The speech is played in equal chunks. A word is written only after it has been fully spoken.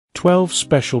12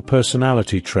 special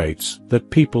personality traits that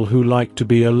people who like to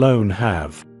be alone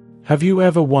have. Have you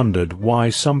ever wondered why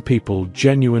some people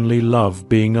genuinely love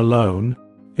being alone?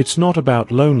 It's not about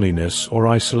loneliness or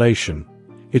isolation.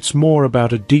 It's more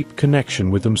about a deep connection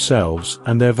with themselves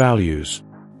and their values.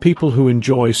 People who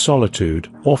enjoy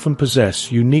solitude often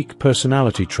possess unique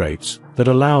personality traits that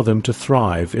allow them to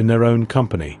thrive in their own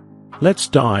company. Let's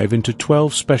dive into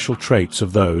 12 special traits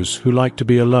of those who like to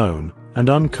be alone and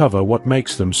uncover what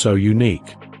makes them so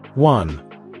unique. 1.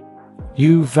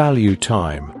 You value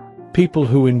time. People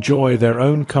who enjoy their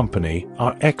own company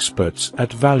are experts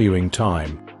at valuing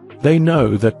time. They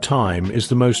know that time is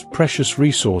the most precious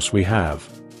resource we have,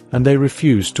 and they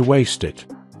refuse to waste it.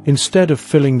 Instead of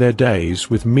filling their days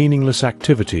with meaningless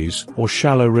activities or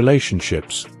shallow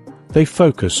relationships, they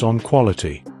focus on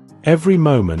quality. Every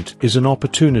moment is an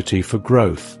opportunity for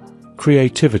growth,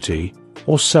 creativity,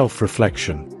 or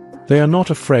self-reflection. They are not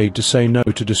afraid to say no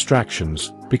to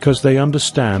distractions because they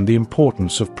understand the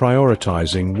importance of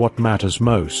prioritizing what matters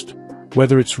most.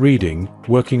 Whether it's reading,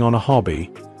 working on a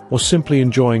hobby, or simply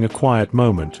enjoying a quiet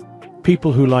moment,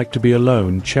 people who like to be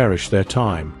alone cherish their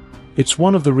time. It's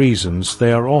one of the reasons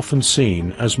they are often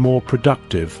seen as more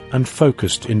productive and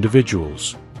focused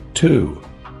individuals. 2.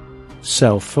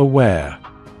 Self-aware.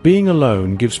 Being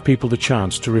alone gives people the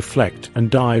chance to reflect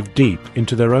and dive deep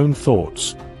into their own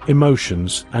thoughts,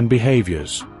 emotions, and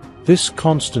behaviors. This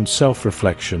constant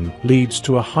self-reflection leads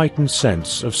to a heightened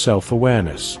sense of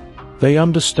self-awareness. They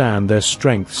understand their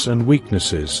strengths and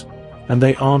weaknesses, and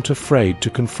they aren't afraid to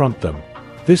confront them.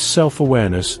 This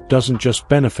self-awareness doesn't just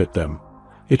benefit them,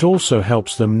 it also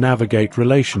helps them navigate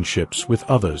relationships with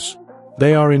others.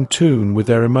 They are in tune with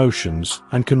their emotions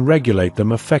and can regulate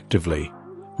them effectively,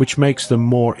 which makes them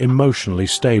more emotionally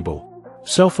stable.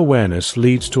 Self-awareness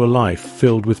leads to a life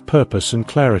filled with purpose and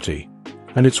clarity,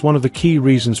 and it's one of the key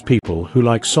reasons people who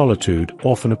like solitude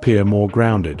often appear more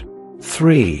grounded.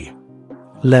 3.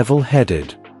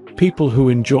 Level-headed. People who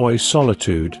enjoy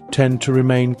solitude tend to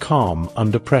remain calm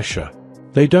under pressure.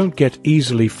 They don't get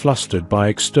easily flustered by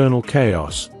external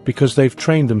chaos because they've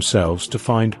trained themselves to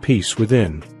find peace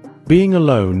within. Being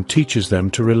alone teaches them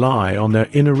to rely on their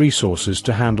inner resources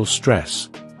to handle stress,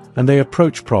 and they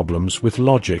approach problems with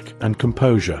logic and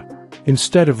composure.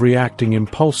 Instead of reacting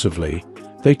impulsively,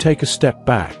 they take a step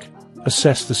back,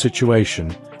 assess the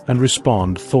situation, and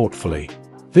respond thoughtfully.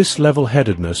 This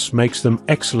level-headedness makes them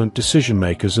excellent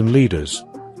decision-makers and leaders,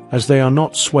 as they are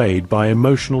not swayed by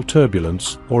emotional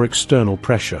turbulence or external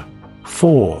pressure.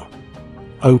 4.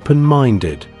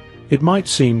 Open-minded. It might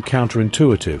seem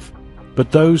counterintuitive,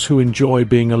 but those who enjoy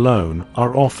being alone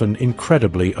are often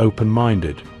incredibly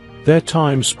open-minded. Their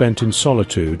time spent in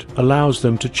solitude allows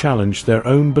them to challenge their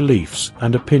own beliefs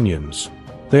and opinions.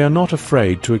 They are not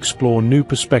afraid to explore new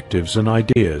perspectives and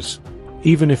ideas,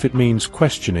 even if it means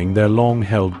questioning their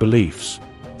long-held beliefs.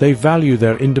 They value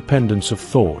their independence of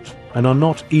thought and are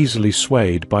not easily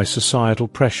swayed by societal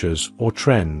pressures or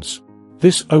trends.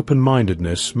 This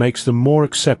open-mindedness makes them more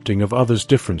accepting of others'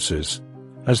 differences,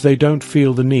 as they don't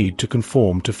feel the need to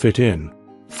conform to fit in.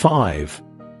 5.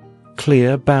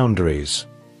 Clear boundaries.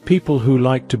 People who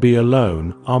like to be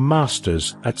alone are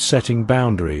masters at setting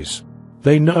boundaries.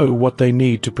 They know what they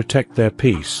need to protect their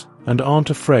peace and aren't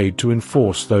afraid to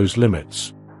enforce those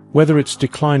limits. Whether it's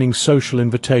declining social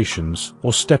invitations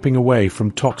or stepping away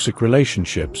from toxic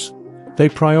relationships, they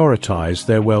prioritize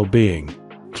their well-being.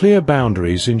 Clear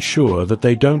boundaries ensure that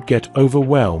they don't get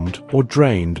overwhelmed or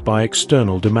drained by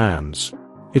external demands.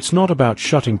 It's not about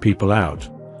shutting people out,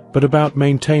 but about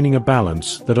maintaining a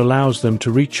balance that allows them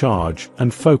to recharge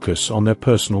and focus on their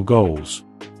personal goals.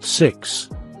 6.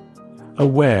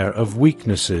 Aware of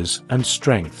weaknesses and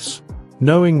strengths.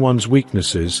 Knowing one's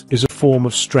weaknesses is a form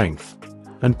of strength,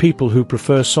 and people who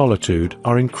prefer solitude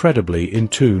are incredibly in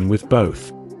tune with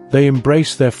both. They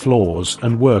embrace their flaws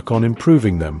and work on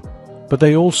improving them, but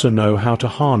they also know how to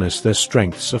harness their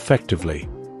strengths effectively.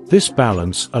 This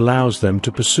balance allows them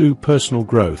to pursue personal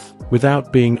growth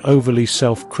without being overly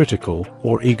self-critical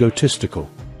or egotistical.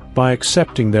 By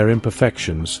accepting their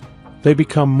imperfections, they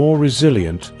become more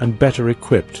resilient and better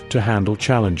equipped to handle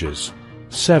challenges.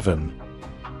 7.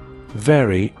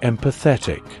 Very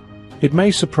empathetic. It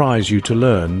may surprise you to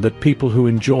learn that people who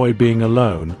enjoy being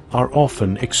alone are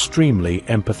often extremely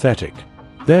empathetic.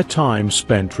 Their time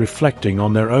spent reflecting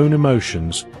on their own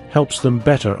emotions helps them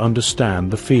better understand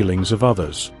the feelings of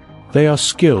others. They are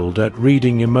skilled at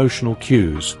reading emotional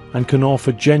cues and can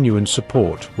offer genuine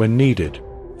support when needed.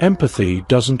 Empathy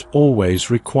doesn't always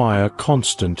require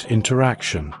constant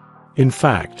interaction. In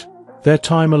fact, their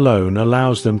time alone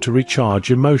allows them to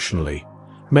recharge emotionally,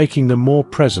 making them more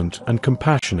present and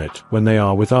compassionate when they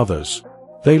are with others.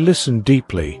 They listen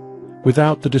deeply,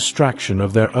 without the distraction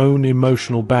of their own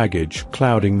emotional baggage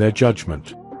clouding their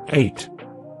judgment. 8.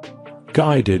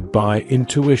 Guided by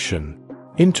intuition.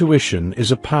 Intuition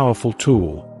is a powerful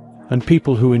tool, and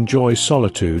people who enjoy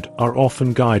solitude are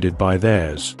often guided by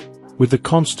theirs. With the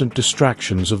constant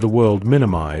distractions of the world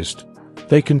minimized,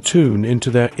 they can tune into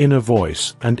their inner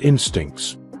voice and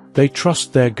instincts. They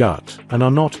trust their gut and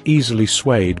are not easily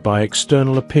swayed by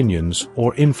external opinions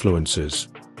or influences.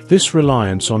 This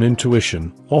reliance on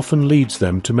intuition often leads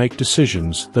them to make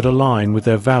decisions that align with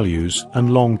their values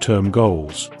and long-term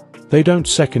goals. They don't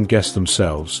second-guess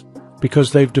themselves,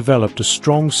 because they've developed a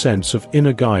strong sense of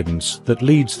inner guidance that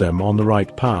leads them on the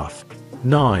right path.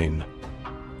 9.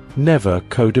 Never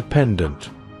codependent.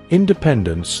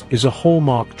 Independence is a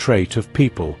hallmark trait of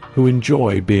people who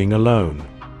enjoy being alone.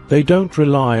 They don't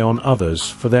rely on others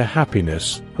for their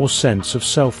happiness or sense of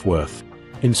self-worth.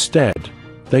 Instead,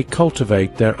 they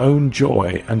cultivate their own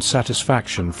joy and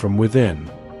satisfaction from within.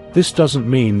 This doesn't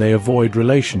mean they avoid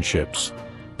relationships,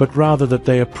 but rather that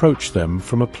they approach them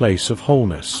from a place of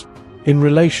wholeness. In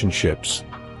relationships,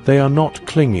 they are not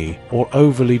clingy or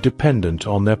overly dependent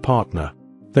on their partner.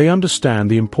 They understand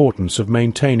the importance of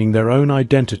maintaining their own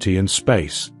identity and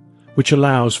space, which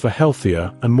allows for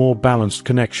healthier and more balanced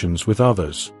connections with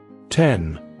others.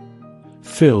 10.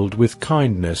 Filled with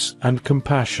kindness and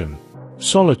compassion.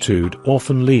 Solitude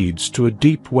often leads to a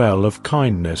deep well of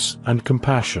kindness and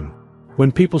compassion.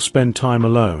 When people spend time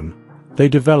alone, they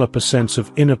develop a sense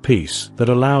of inner peace that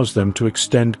allows them to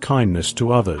extend kindness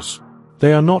to others.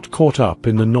 They are not caught up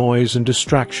in the noise and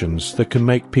distractions that can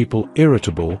make people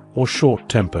irritable or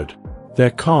short-tempered. Their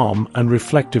calm and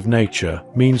reflective nature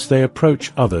means they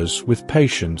approach others with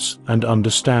patience and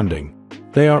understanding.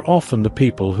 They are often the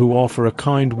people who offer a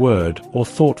kind word or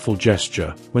thoughtful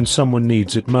gesture when someone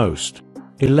needs it most.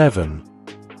 11.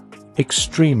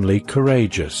 Extremely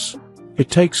courageous. It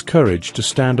takes courage to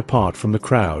stand apart from the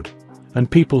crowd, and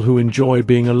people who enjoy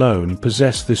being alone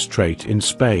possess this trait in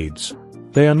spades.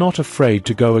 They are not afraid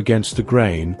to go against the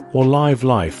grain or live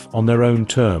life on their own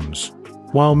terms.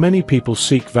 While many people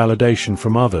seek validation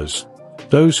from others,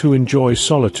 those who enjoy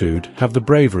solitude have the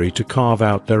bravery to carve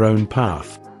out their own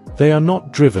path. They are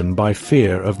not driven by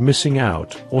fear of missing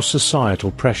out or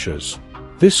societal pressures.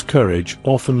 This courage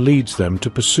often leads them to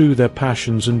pursue their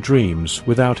passions and dreams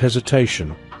without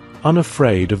hesitation,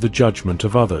 unafraid of the judgment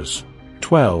of others.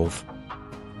 12.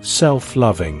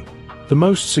 Self-loving. The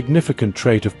most significant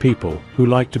trait of people who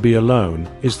like to be alone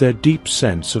is their deep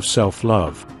sense of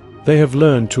self-love. They have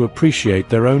learned to appreciate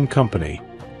their own company,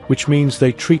 which means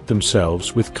they treat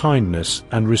themselves with kindness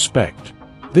and respect.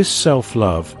 This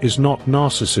self-love is not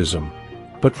narcissism,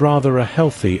 but rather a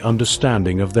healthy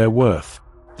understanding of their worth.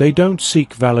 They don't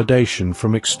seek validation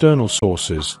from external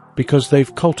sources because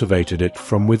they've cultivated it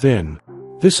from within.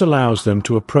 This allows them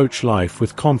to approach life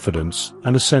with confidence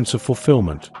and a sense of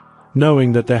fulfillment,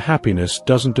 knowing that their happiness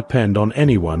doesn't depend on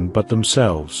anyone but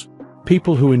themselves.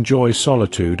 People who enjoy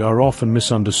solitude are often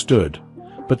misunderstood,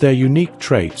 but their unique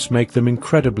traits make them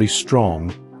incredibly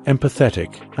strong,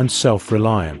 empathetic, and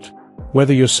self-reliant.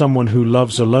 Whether you're someone who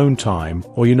loves alone time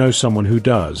or you know someone who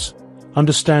does,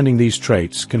 understanding these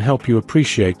traits can help you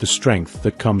appreciate the strength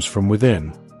that comes from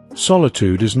within.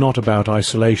 Solitude is not about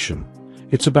isolation.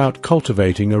 It's about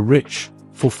cultivating a rich,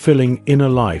 fulfilling inner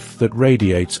life that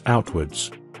radiates outwards.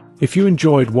 If you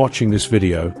enjoyed watching this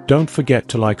video, don't forget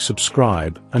to like,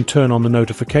 subscribe, and turn on the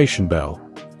notification bell,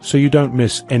 so you don't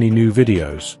miss any new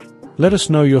videos. Let us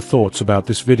know your thoughts about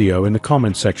this video in the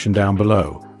comment section down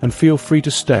below, and feel free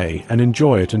to stay and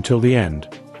enjoy it until the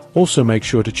end. Also make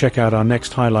sure to check out our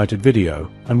next highlighted video,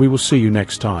 and we will see you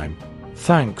next time.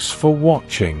 Thanks for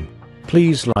watching.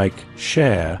 Please like,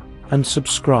 share, and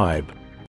subscribe.